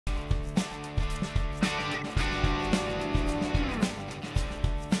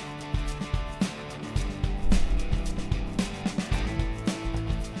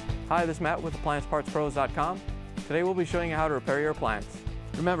Hi, this is Matt with AppliancePartsPros.com. Today we'll be showing you how to repair your appliance.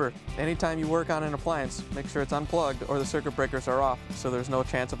 Remember, anytime you work on an appliance, make sure it's unplugged or the circuit breakers are off so there's no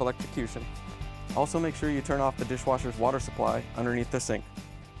chance of electrocution. Also make sure you turn off the dishwasher's water supply underneath the sink.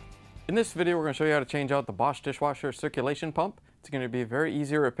 In this video we're going to show you how to change out the Bosch Dishwasher Circulation Pump. It's going to be a very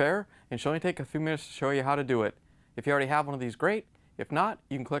easy repair and should only take a few minutes to show you how to do it. If you already have one of these, great. If not,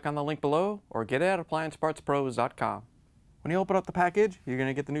 you can click on the link below or get it at AppliancePartsPros.com. When you open up the package, you're going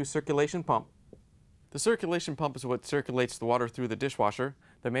to get the new circulation pump. The circulation pump is what circulates the water through the dishwasher.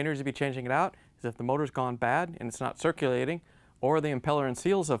 The main reason to be changing it out is if the motor's gone bad and it's not circulating, or the impeller and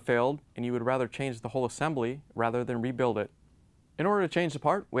seals have failed and you would rather change the whole assembly rather than rebuild it. In order to change the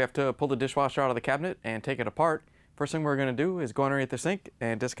part, we have to pull the dishwasher out of the cabinet and take it apart. First thing we're going to do is go underneath the sink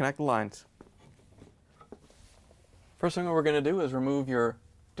and disconnect the lines. First thing we're going to do is remove your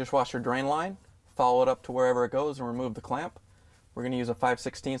dishwasher drain line, follow it up to wherever it goes and remove the clamp. We're going to use a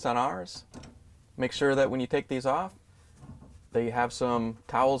 5/16 on ours. Make sure that when you take these off that you have some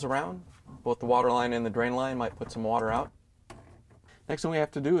towels around. Both the water line and the drain line might put some water out. Next thing we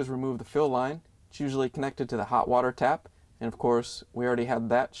have to do is remove the fill line. It's usually connected to the hot water tap, and of course we already had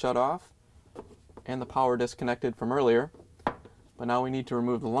that shut off and the power disconnected from earlier. But now we need to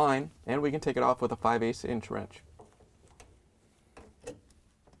remove the line, and we can take it off with a 5/8 inch wrench.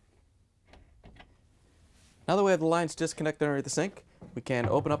 Now that we have the lines disconnected underneath the sink, we can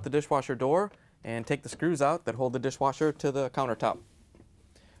open up the dishwasher door and take the screws out that hold the dishwasher to the countertop.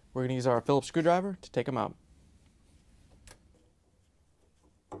 We're going to use our Phillips screwdriver to take them out.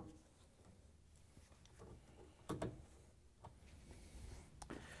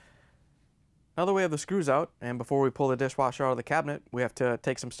 Now that we have the screws out, and before we pull the dishwasher out of the cabinet, we have to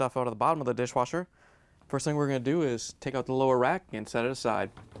take some stuff out of the bottom of the dishwasher. First thing we're going to do is take out the lower rack and set it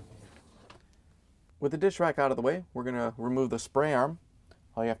aside. With the dish rack out of the way, we're going to remove the spray arm.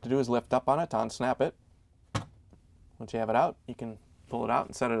 All you have to do is lift up on it to unsnap it. Once you have it out, you can pull it out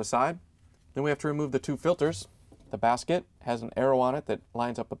and set it aside. Then we have to remove the two filters. The basket has an arrow on it that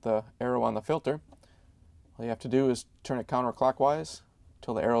lines up with the arrow on the filter. All you have to do is turn it counterclockwise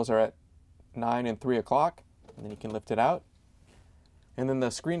until the arrows are at 9 and 3 o'clock, and then you can lift it out. And then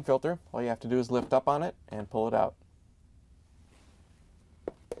the screen filter, all you have to do is lift up on it and pull it out.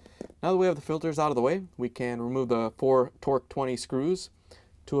 Now that we have the filters out of the way, we can remove the 4 Torque 20 screws.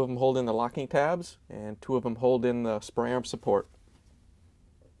 2 of them hold in the locking tabs, and 2 of them hold in the spray arm support.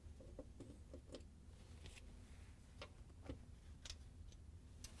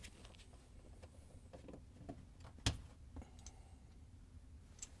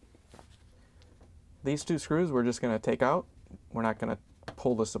 These 2 screws we're just going to take out. We're not going to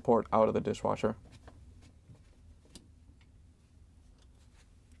pull the support out of the dishwasher.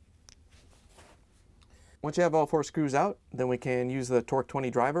 Once you have all 4 screws out, then we can use the Torque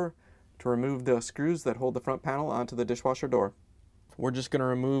 20 driver to remove the screws that hold the front panel onto the dishwasher door. We're just going to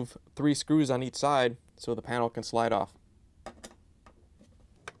remove 3 screws on each side so the panel can slide off.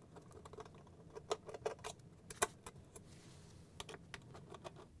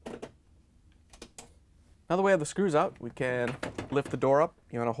 Now that we have the screws out, we can lift the door up.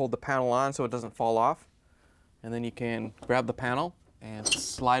 You want to hold the panel on so it doesn't fall off. And then you can grab the panel and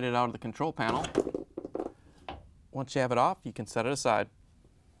slide it out of the control panel. Once you have it off, you can set it aside.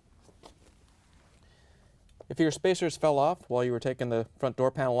 If your spacers fell off while you were taking the front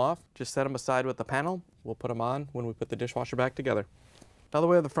door panel off, just set them aside with the panel. We'll put them on when we put the dishwasher back together. Now that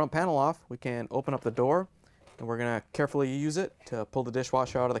we have the front panel off, we can open up the door, and we're going to carefully use it to pull the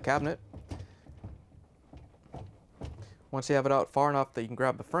dishwasher out of the cabinet. Once you have it out far enough that you can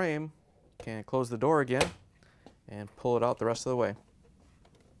grab the frame, you can close the door again and pull it out the rest of the way.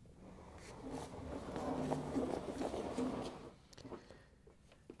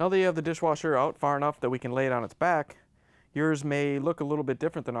 Now that you have the dishwasher out far enough that we can lay it on its back, yours may look a little bit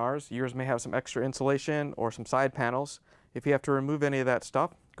different than ours. Yours may have some extra insulation or some side panels. If you have to remove any of that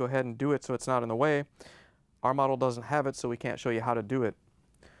stuff, go ahead and do it so it's not in the way. Our model doesn't have it, so we can't show you how to do it.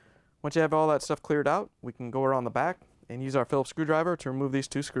 Once you have all that stuff cleared out, we can go around the back and use our Phillips screwdriver to remove these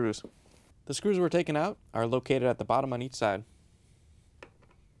 2 screws. The screws we're taking out are located at the bottom on each side.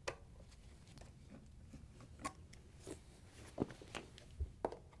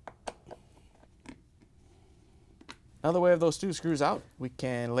 Now that we have those 2 screws out, we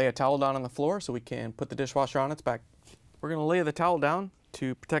can lay a towel down on the floor so we can put the dishwasher on its back. We're going to lay the towel down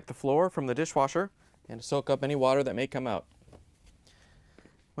to protect the floor from the dishwasher and to soak up any water that may come out.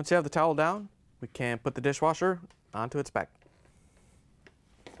 Once you have the towel down, we can put the dishwasher onto its back.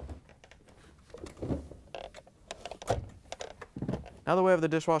 Now that we have the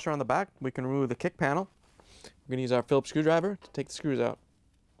dishwasher on the back, we can remove the kick panel. We're going to use our Phillips screwdriver to take the screws out.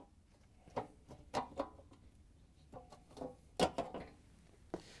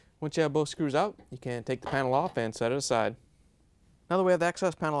 Once you have both screws out, you can take the panel off and set it aside. Now that we have the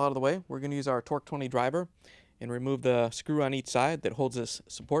access panel out of the way, we're going to use our Torque 20 driver and remove the screw on each side that holds this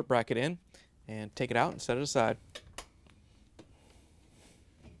support bracket in, and take it out and set it aside.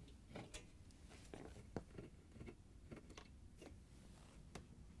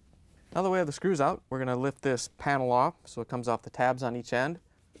 Now that we have the screws out, we're going to lift this panel off so it comes off the tabs on each end.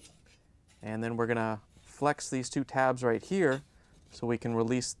 And then we're going to flex these two tabs right here so we can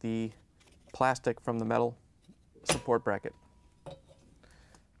release the plastic from the metal support bracket.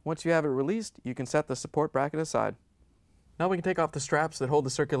 Once you have it released, you can set the support bracket aside. Now we can take off the straps that hold the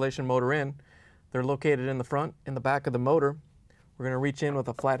circulation motor in. They're located in the front and the back of the motor. We're going to reach in with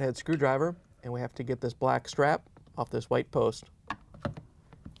a flathead screwdriver, and we have to get this black strap off this white post.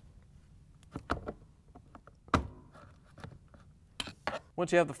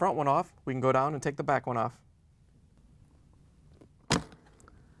 Once you have the front one off, we can go down and take the back one off.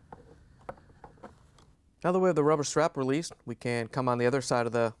 Now that we have the rubber strap released, we can come on the other side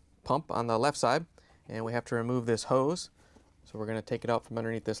of the pump on the left side, and we have to remove this hose. So we're going to take it out from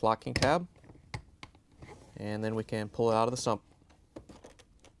underneath this locking tab, and then we can pull it out of the sump.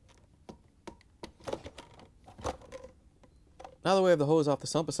 Now that we have the hose off the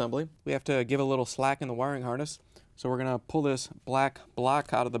sump assembly, we have to give a little slack in the wiring harness. So we're going to pull this black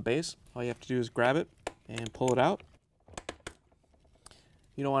block out of the base. All you have to do is grab it and pull it out.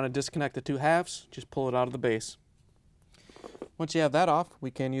 You don't want to disconnect the two halves, just pull it out of the base. Once you have that off,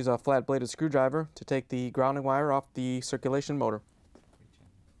 we can use a flat bladed screwdriver to take the grounding wire off the circulation motor.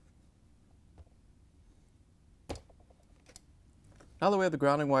 Now that we have the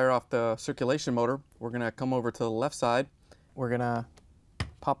grounding wire off the circulation motor, we're going to come over to the left side. We're going to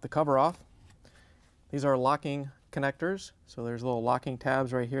pop the cover off. These are locking connectors, so there's little locking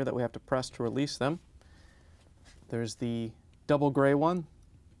tabs right here that we have to press to release them. There's the double gray one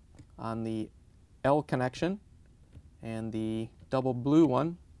on the L connection, and the double blue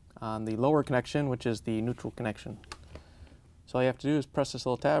one on the lower connection, which is the neutral connection. So all you have to do is press this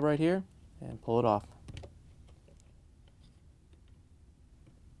little tab right here and pull it off.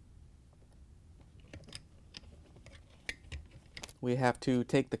 We have to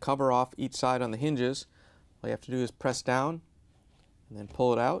take the cover off each side on the hinges. All you have to do is press down and then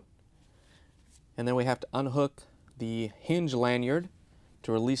pull it out. And then we have to unhook the hinge lanyard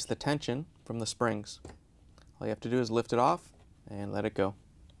to release the tension from the springs. All you have to do is lift it off and let it go.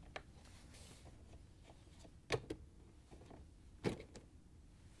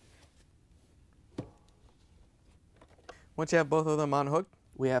 Once you have both of them unhooked,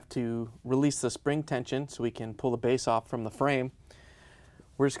 we have to release the spring tension so we can pull the base off from the frame.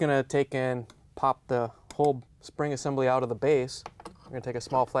 We're just going to take and pop the whole spring assembly out of the base. We're going to take a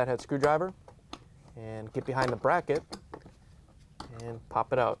small flathead screwdriver and get behind the bracket and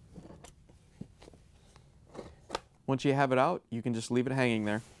pop it out. Once you have it out, you can just leave it hanging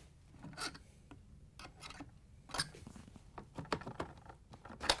there.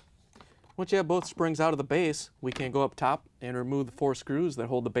 Once you have both springs out of the base, we can go up top and remove the 4 screws that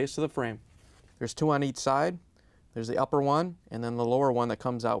hold the base of the frame. There's 2 on each side. There's the upper one and then the lower one that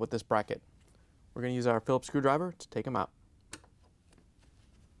comes out with this bracket. We're going to use our Phillips screwdriver to take them out.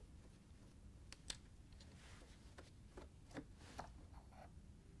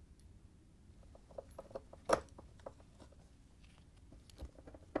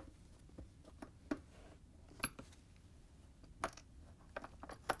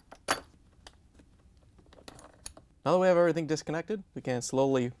 Now that we have everything disconnected, we can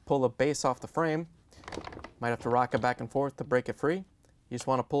slowly pull the base off the frame. Might have to rock it back and forth to break it free. You just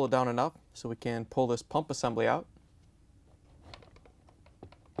want to pull it down enough so we can pull this pump assembly out.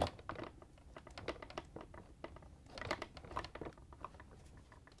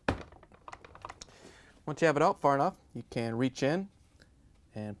 Once you have it out far enough, you can reach in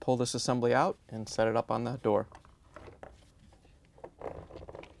and pull this assembly out and set it up on the door.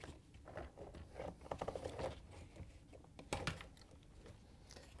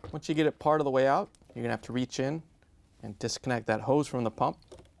 Once you get it part of the way out, you're going to have to reach in and disconnect that hose from the pump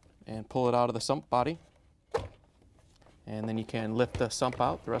and pull it out of the sump body. And then you can lift the sump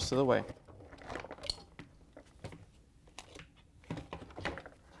out the rest of the way.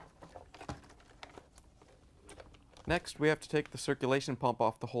 Next, we have to take the circulation pump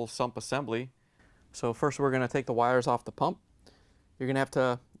off the whole sump assembly. So first we're going to take the wires off the pump. You're going to have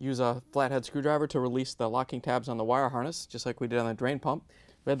to use a flathead screwdriver to release the locking tabs on the wire harness, just like we did on the drain pump.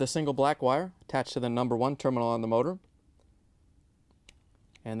 We have the single black wire attached to the number 1 terminal on the motor.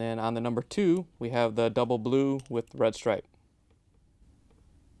 And then on the number 2, we have the double blue with the red stripe.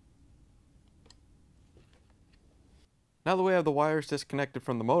 Now that we have the wires disconnected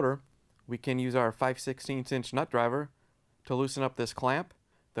from the motor, we can use our 5/16" nut driver to loosen up this clamp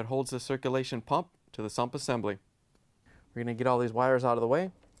that holds the circulation pump to the sump assembly. We're going to get all these wires out of the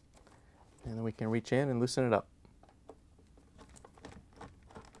way, and then we can reach in and loosen it up.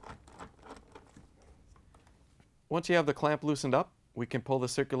 Once you have the clamp loosened up, we can pull the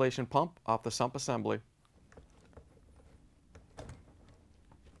circulation pump off the sump assembly.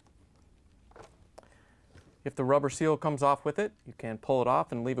 If the rubber seal comes off with it, you can pull it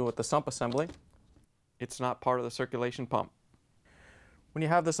off and leave it with the sump assembly. It's not part of the circulation pump. When you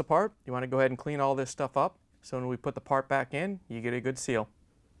have this apart, you want to go ahead and clean all this stuff up, so when we put the part back in, you get a good seal.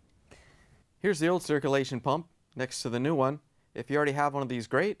 Here's the old circulation pump next to the new one. If you already have one of these,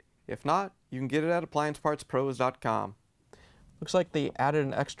 great. If not, you can get it at appliancepartspros.com. Looks like they added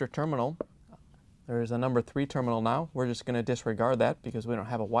an extra terminal. There's a number 3 terminal now. We're just going to disregard that because we don't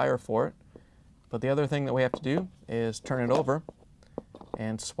have a wire for it. But the other thing that we have to do is turn it over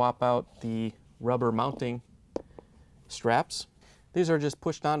and swap out the rubber mounting straps. These are just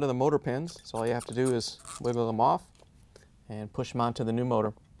pushed onto the motor pins, so all you have to do is wiggle them off and push them onto the new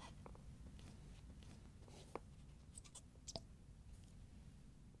motor.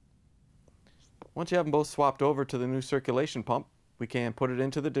 Once you have them both swapped over to the new circulation pump, we can put it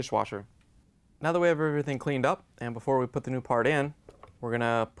into the dishwasher. Now that we have everything cleaned up, and before we put the new part in, we're going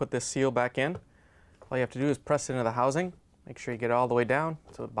to put this seal back in. All you have to do is press it into the housing. Make sure you get it all the way down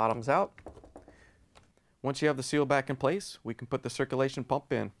so it bottoms out. Once you have the seal back in place, we can put the circulation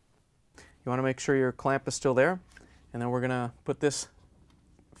pump in. You want to make sure your clamp is still there, and then we're going to put this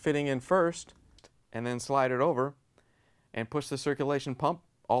fitting in first, and then slide it over, and push the circulation pump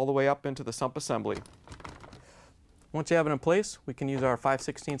all the way up into the sump assembly. Once you have it in place, we can use our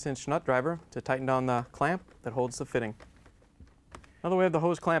 5/16" nut driver to tighten down the clamp that holds the fitting. Now that we have the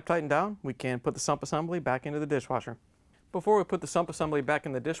hose clamp tightened down, we can put the sump assembly back into the dishwasher. Before we put the sump assembly back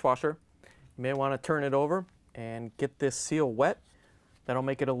in the dishwasher, you may want to turn it over and get this seal wet. That'll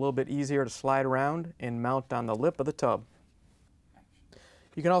make it a little bit easier to slide around and mount on the lip of the tub.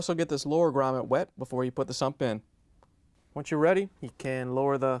 You can also get this lower grommet wet before you put the sump in. Once you're ready, you can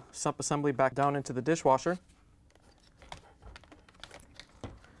lower the sump assembly back down into the dishwasher.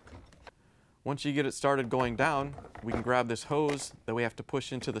 Once you get it started going down, we can grab this hose that we have to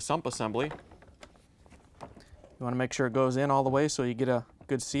push into the sump assembly. You want to make sure it goes in all the way so you get a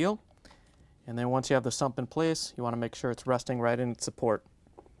good seal. And then once you have the sump in place, you want to make sure it's resting right in its support.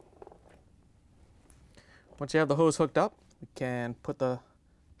 Once you have the hose hooked up, we can put the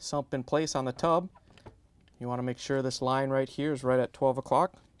sump in place on the tub. You want to make sure this line right here is right at 12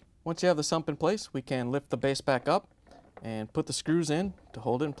 o'clock. Once you have the sump in place, we can lift the base back up and put the screws in to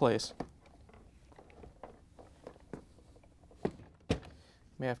hold it in place.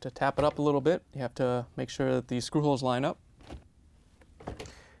 You may have to tap it up a little bit. You have to make sure that these screw holes line up.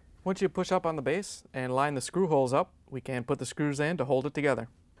 Once you push up on the base and line the screw holes up, we can put the screws in to hold it together.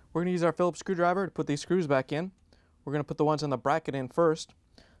 We're going to use our Phillips screwdriver to put these screws back in. We're going to put the ones in the bracket in first.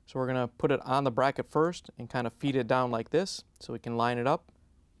 So we're going to put it on the bracket first and kind of feed it down like this so we can line it up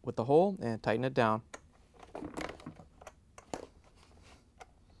with the hole and tighten it down.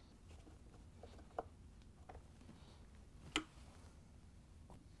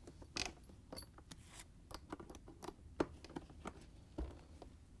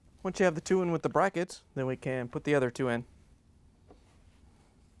 Once you have the 2 in with the brackets, then we can put the other 2 in.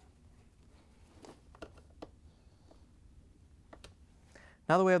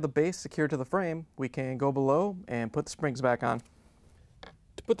 Now that we have the base secured to the frame, we can go below and put the springs back on.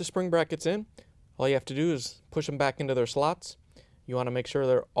 To put the spring brackets in, all you have to do is push them back into their slots. You want to make sure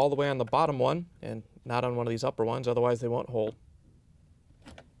they're all the way on the bottom one and not on one of these upper ones, otherwise they won't hold.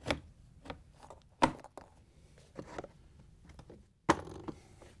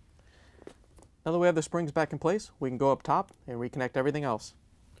 Now that we have the springs back in place, we can go up top and reconnect everything else.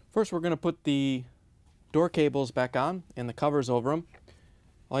 First, we're going to put the door cables back on and the covers over them.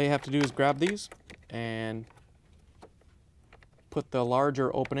 All you have to do is grab these and put the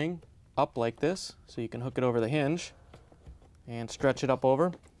larger opening up like this so you can hook it over the hinge and stretch it up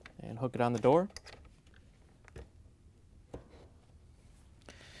over and hook it on the door.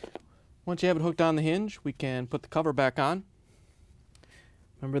 Once you have it hooked on the hinge, we can put the cover back on.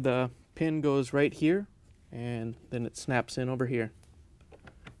 Remember, the pin goes right here and then it snaps in over here.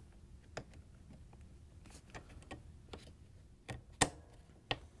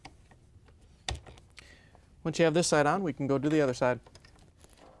 Once you have this side on, we can go do the other side.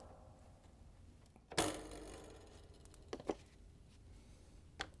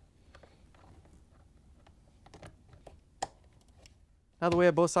 Now that we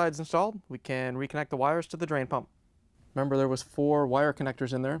have both sides installed, we can reconnect the wires to the drain pump. Remember, there was 4 wire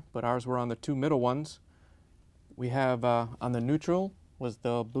connectors in there, but ours were on the 2 middle ones. We have on the neutral was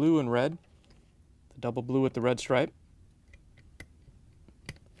the blue and red, the double blue with the red stripe.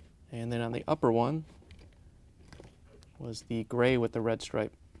 And then on the upper one was the gray with the red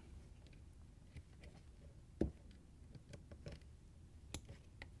stripe.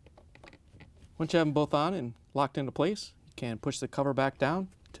 Once you have them both on and locked into place, you can push the cover back down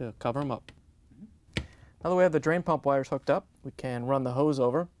to cover them up. Now that we have the drain pump wires hooked up, we can run the hose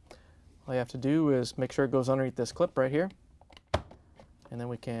over. All you have to do is make sure it goes underneath this clip right here, and then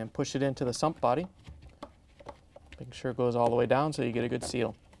we can push it into the sump body, making sure it goes all the way down so you get a good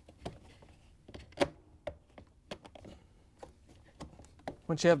seal.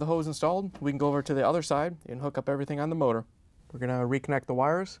 Once you have the hose installed, we can go over to the other side and hook up everything on the motor. We're going to reconnect the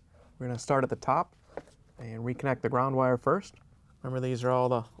wires. We're going to start at the top and reconnect the ground wire first. Remember, these are all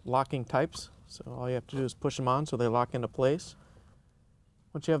the locking types, so all you have to do is push them on so they lock into place.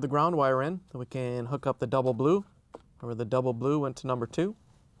 Once you have the ground wire in, then we can hook up the double blue. Remember, the double blue went to number 2.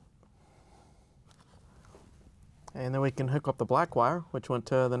 And then we can hook up the black wire, which went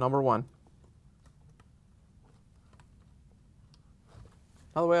to the number 1.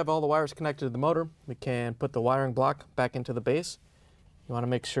 Now that we have all the wires connected to the motor, we can put the wiring block back into the base. You want to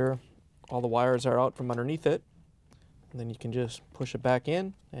make sure all the wires are out from underneath it. And then you can just push it back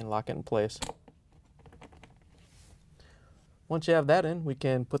in and lock it in place. Once you have that in, we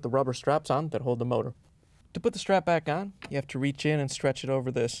can put the rubber straps on that hold the motor. To put the strap back on, you have to reach in and stretch it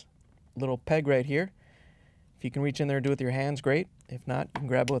over this little peg right here. If you can reach in there and do it with your hands, great. If not, you can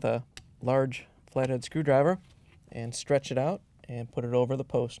grab it with a large flathead screwdriver and stretch it out and put it over the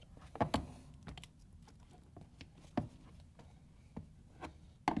post.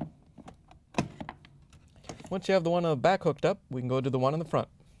 Once you have the one on the back hooked up, we can go to the one in the front.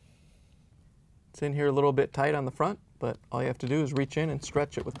 It's in here a little bit tight on the front, but all you have to do is reach in and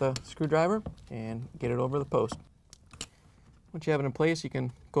stretch it with the screwdriver and get it over the post. Once you have it in place, you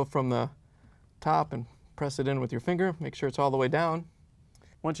can go from the top and press it in with your finger, make sure it's all the way down.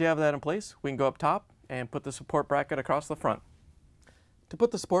 Once you have that in place, we can go up top and put the support bracket across the front. To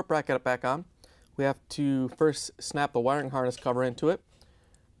put the support bracket back on, we have to first snap the wiring harness cover into it.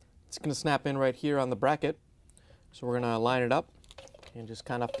 It's going to snap in right here on the bracket. So we're going to line it up and just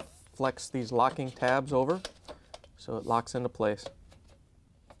kind of flex these locking tabs over so it locks into place.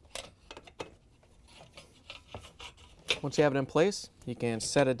 Once you have it in place, you can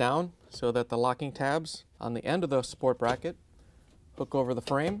set it down so that the locking tabs on the end of the support bracket hook over the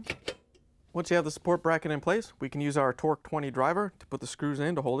frame. Once you have the support bracket in place, we can use our Torque 20 driver to put the screws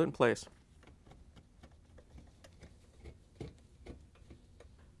in to hold it in place.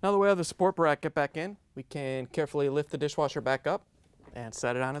 Now that we have the support bracket back in, we can carefully lift the dishwasher back up and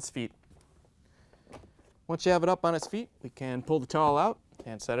set it on its feet. Once you have it up on its feet, we can pull the towel out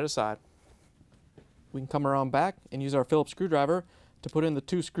and set it aside. We can come around back and use our Phillips screwdriver to put in the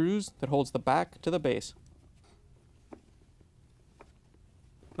 2 screws that holds the back to the base.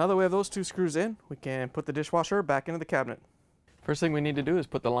 Now that we have those 2 screws in, we can put the dishwasher back into the cabinet. First thing we need to do is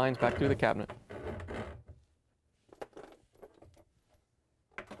put the lines back through the cabinet.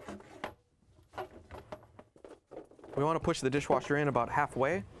 We want to push the dishwasher in about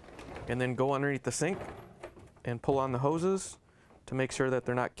halfway and then go underneath the sink and pull on the hoses to make sure that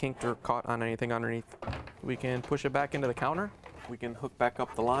they're not kinked or caught on anything underneath. We can push it back into the counter. We can hook back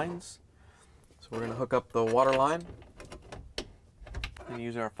up the lines. So we're going to hook up the water line and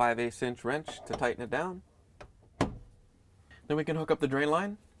use our 5/8 inch wrench to tighten it down. Then we can hook up the drain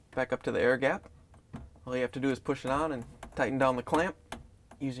line back up to the air gap. All you have to do is push it on and tighten down the clamp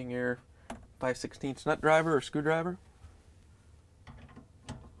using your 5/16 nut driver or screwdriver.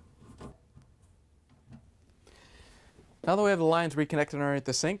 Now that we have the lines reconnected underneath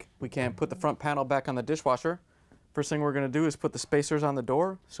the sink, we can put the front panel back on the dishwasher. First thing we're going to do is put the spacers on the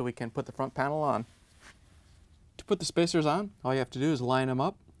door so we can put the front panel on. To put the spacers on, all you have to do is line them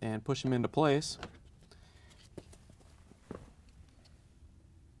up and push them into place.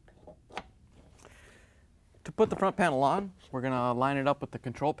 To put the front panel on, we're going to line it up with the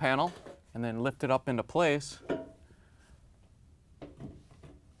control panel and then lift it up into place.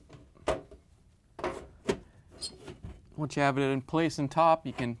 Once you have it in place in top,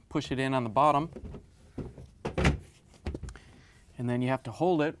 you can push it in on the bottom. And then you have to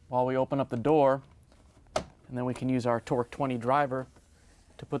hold it while we open up the door. And then we can use our Torque 20 driver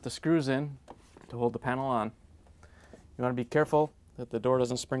to put the screws in to hold the panel on. You want to be careful that the door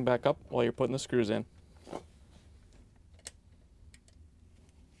doesn't spring back up while you're putting the screws in.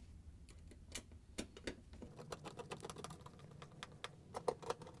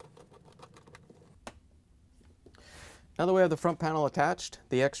 Now that we have the front panel attached,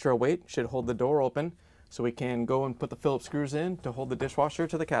 the extra weight should hold the door open so we can go and put the Phillips screws in to hold the dishwasher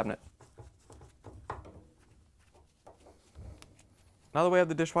to the cabinet. Now that we have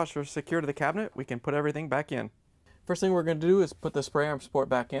the dishwasher secured to the cabinet, we can put everything back in. First thing we're going to do is put the spray arm support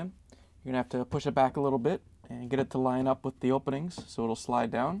back in. You're going to have to push it back a little bit and get it to line up with the openings so it'll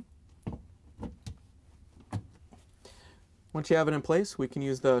slide down. Once you have it in place, we can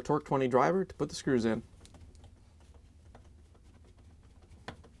use the Torque 20 driver to put the screws in.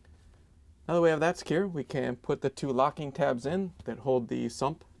 Now that we have that secure, we can put the two locking tabs in that hold the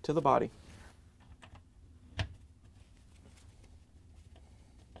sump to the body.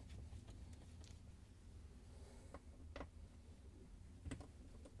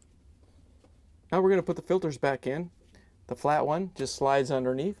 Now we're going to put the filters back in. The flat one just slides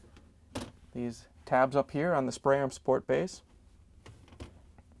underneath these tabs up here on the spray arm support base.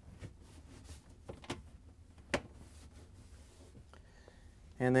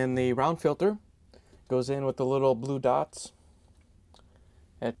 And then the round filter goes in with the little blue dots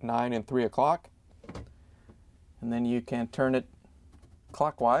at 9 and 3 o'clock. And then you can turn it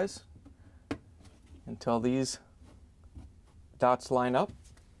clockwise until these dots line up.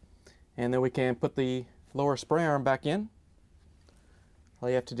 And then we can put the lower spray arm back in. All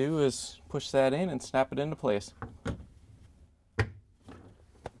you have to do is push that in and snap it into place.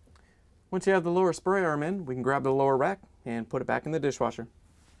 Once you have the lower spray arm in, we can grab the lower rack and put it back in the dishwasher.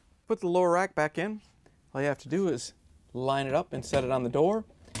 Put the lower rack back in. All you have to do is line it up and set it on the door.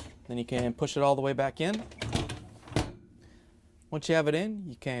 Then you can push it all the way back in. Once you have it in,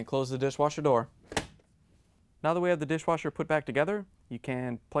 you can close the dishwasher door. Now that we have the dishwasher put back together, you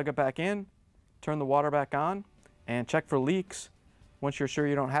can plug it back in, turn the water back on, and check for leaks. Once you're sure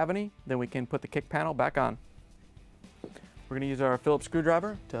you don't have any, then we can put the kick panel back on. We're going to use our Phillips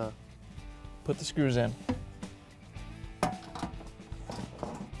screwdriver to put the screws in.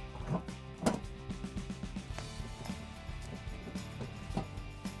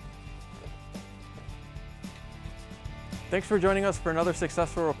 Thanks for joining us for another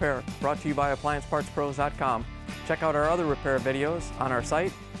successful repair brought to you by AppliancePartsPros.com. Check out our other repair videos on our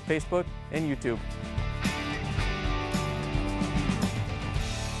site, Facebook, and YouTube.